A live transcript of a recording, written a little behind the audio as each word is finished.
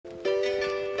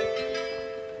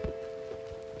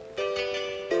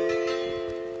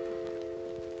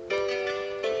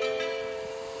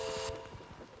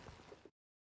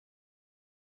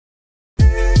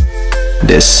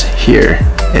this here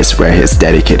is where he's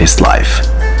dedicated his life,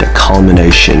 the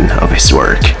culmination of his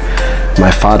work.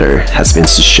 My father has been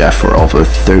sushi chef for over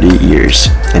 30 years,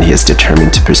 and he is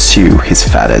determined to pursue his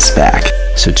father's back.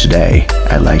 So today,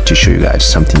 I'd like to show you guys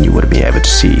something you wouldn't be able to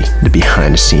see, the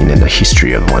behind the scene and the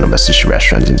history of one of the sushi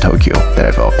restaurants in Tokyo that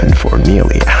have opened for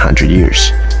nearly 100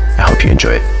 years. I hope you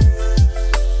enjoy it.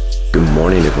 Good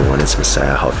morning everyone, it's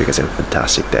Messiah. I hope you guys have a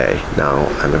fantastic day. Now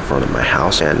I'm in front of my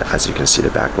house, and as you can see the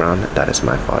background, that is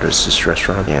my father's sushi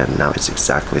restaurant, and now it's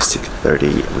exactly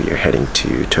 6:30. We are heading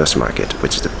to Toast Market,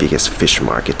 which is the biggest fish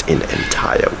market in the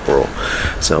entire world.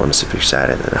 So I'm super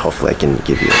excited, and hopefully I can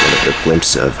give you a little bit of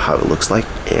glimpse of how it looks like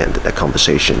and the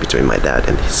conversation between my dad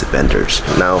and his vendors.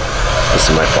 Now this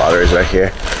is my father is right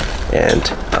here, and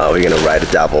we're gonna ride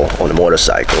a double on a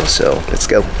motorcycle, so let's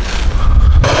go.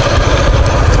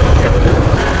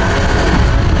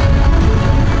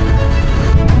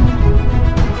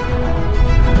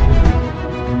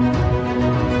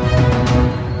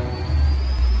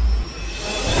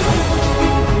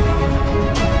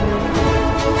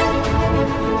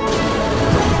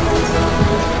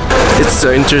 It's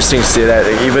so interesting to see that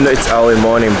even though it's early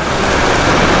morning,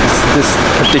 this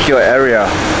particular area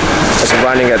is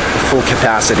running at full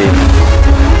capacity.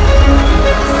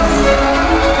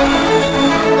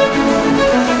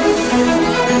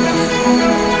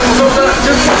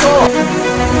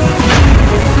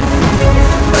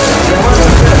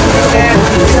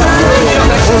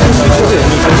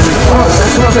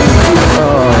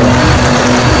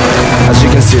 As you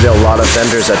can see, there are a lot of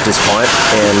vendors at this point,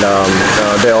 and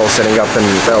they're all setting up, and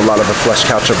there are a lot of the flesh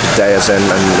couch of the days, and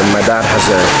my dad has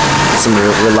some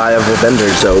reliable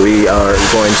vendors, so we are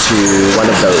going to one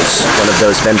of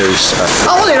those vendors.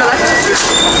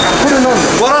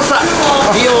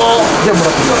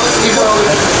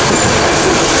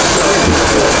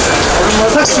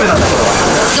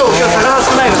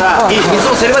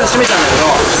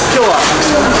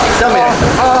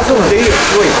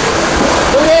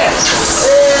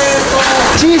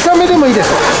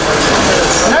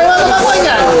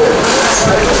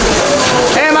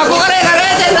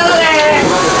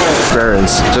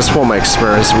 Just for my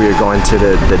experience, we are going to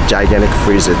the gigantic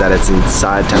freezer that is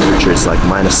inside. Temperature is like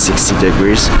minus 60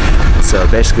 degrees, so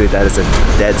basically that is a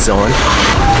dead zone.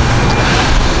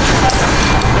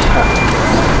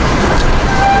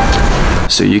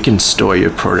 So you can store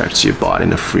your products you bought in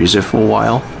the freezer for a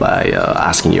while by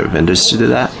asking your vendors to do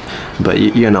that, but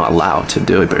you're not allowed to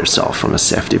do it by yourself from a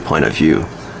safety point of view.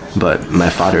 But my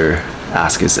father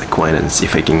asked his acquaintance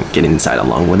if I can get inside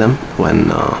along with him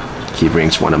when he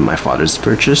brings one of my father's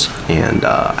purchase, and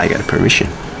I got permission.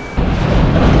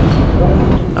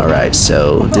 Alright,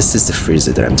 so this is the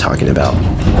freezer that I'm talking about.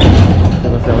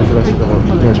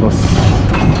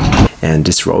 And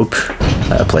this rope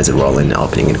plays a role in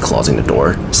opening and closing the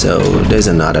door. So there's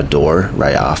another door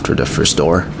right after the first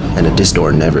door, and this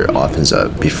door never opens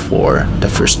up before the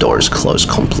first door is closed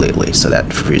completely, so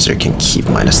that freezer can keep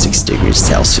minus 6 degrees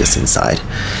Celsius inside.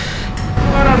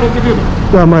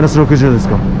 Minus 60です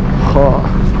か。はあ。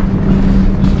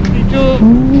一応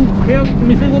部屋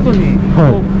店ごとに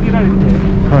こう区切られて。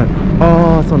はい。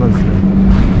ああ、そうなんですね。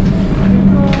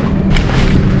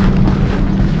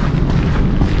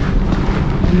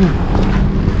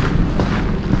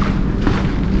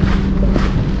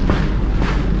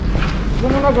こ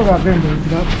の中が全部うち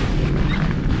だ。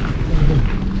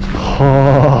は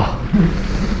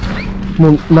あ。も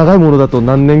う長いものだと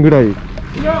何年ぐらい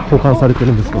保管されて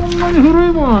るんですか？そんなに古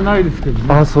いものはないですけど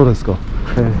ね。あ、そうですか。こ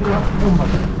れは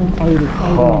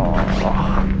は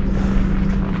あ。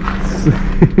すご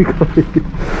い。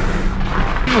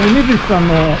梅月さん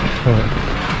の、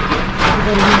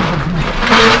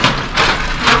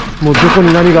もうどこ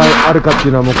に何があるかってい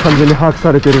うのはもう完全に把握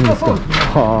されてるんですか？は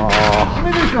あ。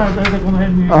梅月さんは大体この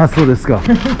辺に。あ、そうですか。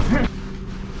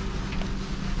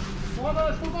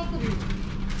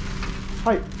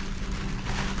はい。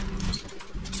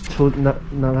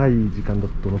長い時間だ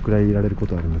とどのくらいいられるこ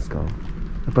とあるんですか？や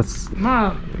っぱま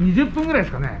あ20分ぐらいで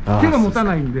すかね。手が持た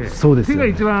ないんで。そうですよね。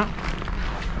手が一番、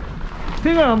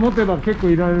手が持てば結構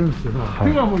いられるんですけど、はい、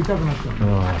手がもう痛くなっちゃう。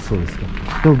ああ、そうですか。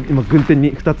でも今軍手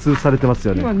に2つされてます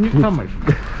よね。今3枚です。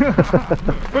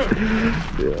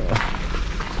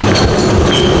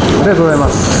ありがとうございま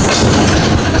す。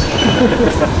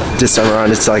This time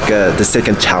around, it's like the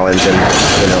second challenge, and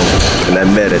and I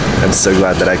admit it. I'm so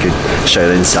glad that I could show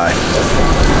you inside.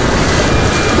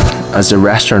 As the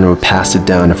restaurant were passed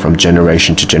down from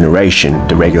generation to generation,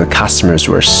 the regular customers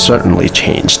were certainly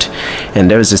changed, and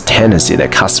there was this tendency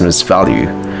that customers value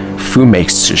Food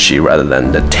makes sushi rather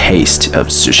than the taste of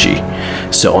sushi.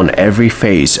 So on every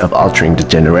phase of altering the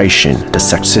generation, the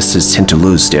successors tend to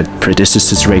lose their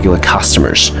predecessors' regular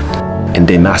customers, and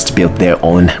they must build their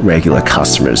own regular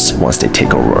customers once they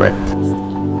take over it.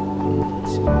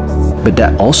 But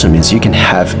that also means you can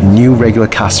have new regular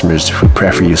customers who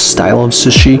prefer your style of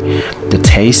sushi, the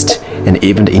taste, and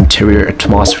even the interior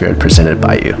atmosphere presented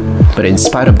by you. But in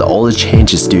spite of all the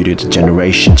changes due to the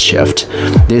generation shift,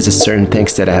 there's a certain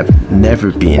things that have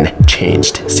never been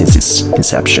changed since its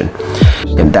inception.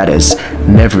 And that is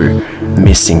never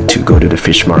missing to go to the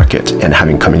fish market and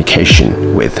having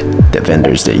communication with the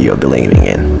vendors that you're believing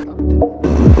in.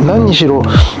 何にしろ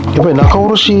やっぱり仲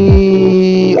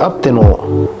卸あって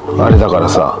のあれだから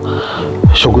さ、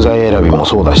食材選びも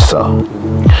そうだしさ、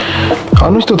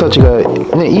あの人たちが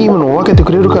ねいいものを分けて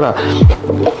くれるから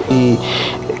いい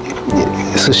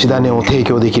寿司種を提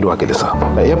供できるわけでさ、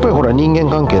やっぱりほら人間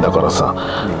関係だからさ、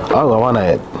合う合わ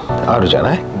ないあるじゃ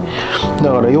ない。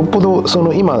だからよっぽどそ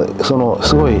の今その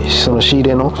すごいその仕入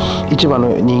れの市場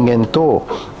の人間と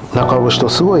仲卸と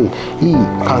すごいいい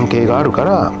関係があるか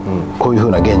ら、こういう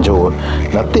風な現状に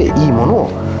なっていいもの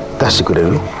を出してくれ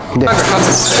る。で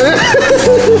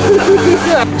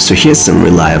So here's some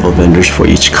reliable vendors for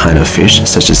each kind of fish,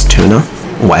 such as tuna,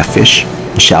 whitefish,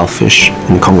 shellfish,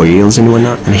 and Congo eels and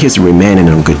whatnot. And he's remaining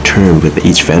on good terms with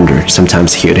each vendor,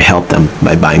 sometimes here to help them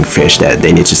by buying fish that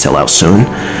they need to sell out soon.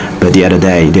 But the other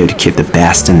day, they would keep the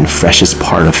best and freshest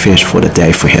part of fish for the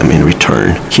day for him in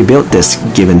return. He built this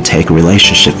give-and-take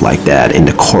relationship like that in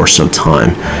the course of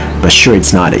time, but sure,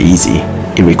 it's not easy.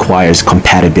 It requires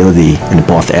compatibility in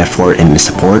both effort and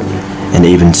support, and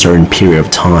even certain period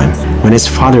of time. When his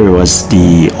father was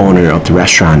the owner of the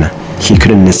restaurant, he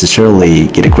couldn't necessarily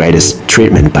get the greatest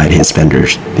treatment by his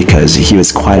vendors because he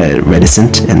was quite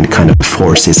reticent and kind of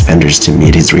forced his vendors to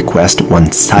meet his request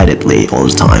one-sidedly all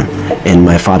the time. And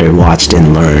my father watched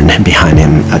and learned behind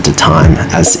him at the time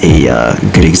as a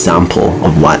good example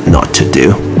of what not to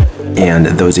do. And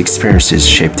those experiences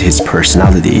shaped his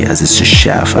personality as a sous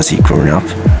chef as he grew up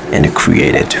and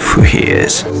created who he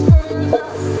is.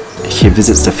 He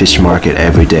visits the fish market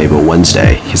every day but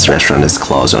Wednesday. His restaurant is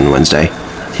closed on Wednesday.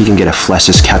 He can get a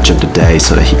fleshless catch of the day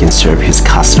so that he can serve his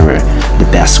customer the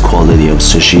best quality of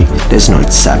sushi. There's no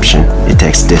exception. It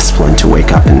takes discipline to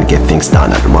wake up and get things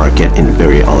done at the market in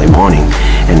very early morning,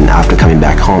 and after coming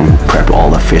back home, prep all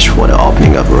the fish for the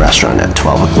opening of a restaurant at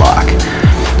 12 o'clock.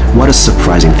 What a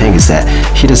surprising thing is that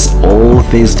he does all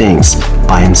these things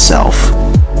by himself.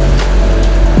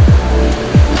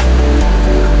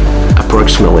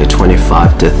 Approximately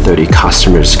 25 to 30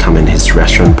 customers come in his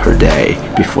restaurant per day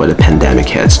before the pandemic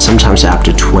hits. Sometimes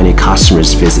after 20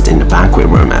 customers visit in the banquet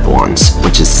room at once,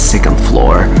 which is the second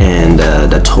floor, and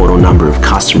the total number of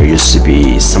customers used to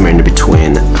be somewhere in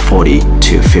between 40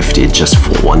 to 50 just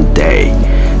for one day.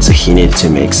 So he needed to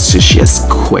make sushi as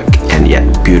quick and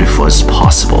yet beautiful as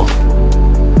possible.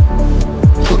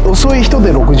 遅い人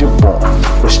で60本、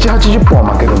7、80本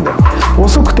は負けるんだよ。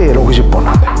遅くて60本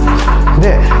なんだよ。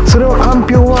で、それはかん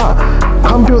ぴ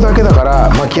ょうだけだから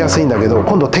巻きやすいんだけど、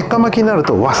今度鉄火巻きになる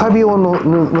とわさびを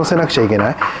のせなくちゃいけ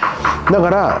ない。だか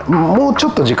らもうちょ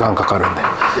っと時間かかるんだよ。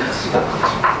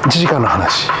1時間の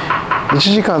話。1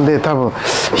時間で多分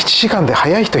7時間で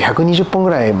早い人120本ぐ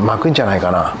らい巻くんじゃない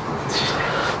かな。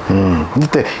だっ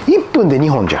て1分で2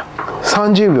本じゃん。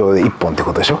30秒で1本って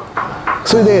ことでしょ。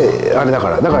それであれだか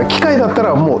ら機械だった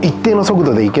らもう一定の速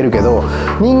度でいけるけど、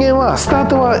人間はスター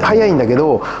トは速いんだけ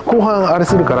ど後半あれ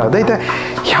するからだいたい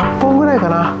100本ぐらいか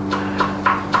な。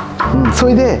そ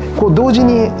れでこう同時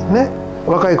にね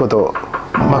若い子と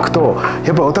巻くと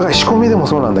やっぱりお互い仕込みでも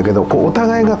そうなんだけど、こうお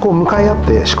互いがこう向かい合っ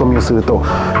て仕込みをすると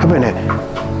やっぱりね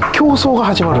競争が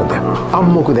始まるんだよ、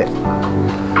暗黙で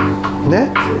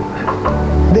ね。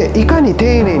でいかに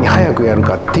丁寧に早くやる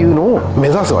かっていうのを目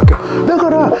指すわけよ。だか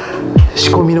ら仕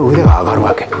込みの腕が上がる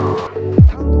わけ。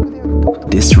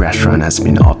This restaurant has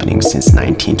been opening since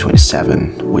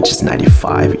 1927, which is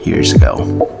 95 years ago.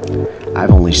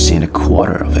 I've only seen a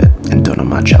quarter of it and don't know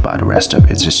much about the rest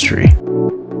of its history.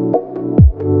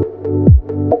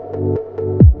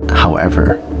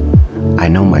 However, I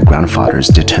know my grandfather's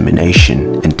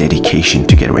determination and dedication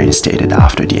to get reinstated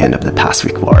after the end of the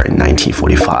Pacific War in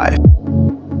 1945.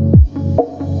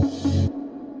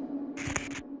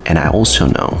 And I also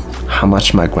know how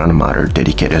much my grandmother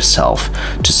dedicated herself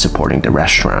to supporting the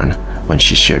restaurant when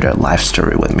she shared her life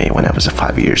story with me when I was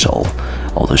 5 years old,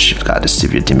 although she's got a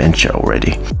severe dementia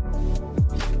already.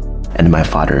 And my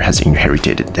father has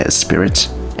inherited that spirit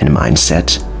and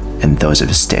mindset, and those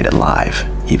have stayed alive,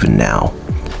 even now,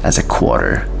 as a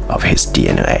quarter of his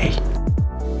DNA.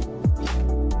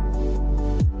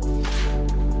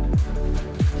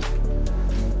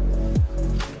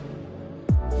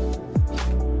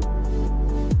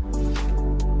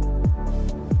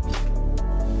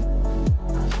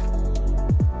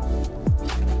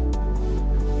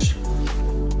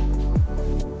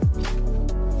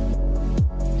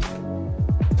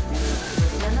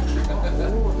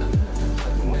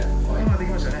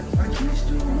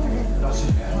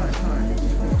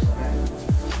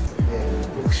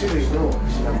 種類の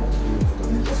品物ということ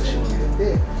で、寿司も入れ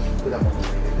て果物も入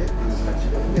れてっていう感じ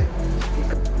で、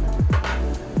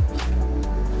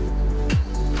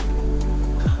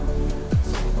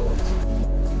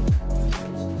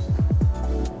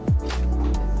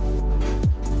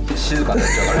静かになっ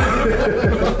ちゃうから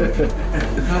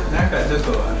なんかちょっと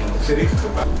セリフと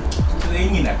かちょっと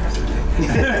演技なんかしてね好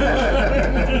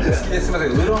きです。すみませ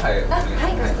ん、ウーロンハイ。はい、か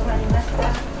しこまりました。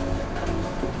あ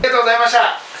りがとうございまし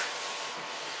た。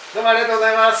どうもありがとうご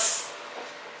ざいます。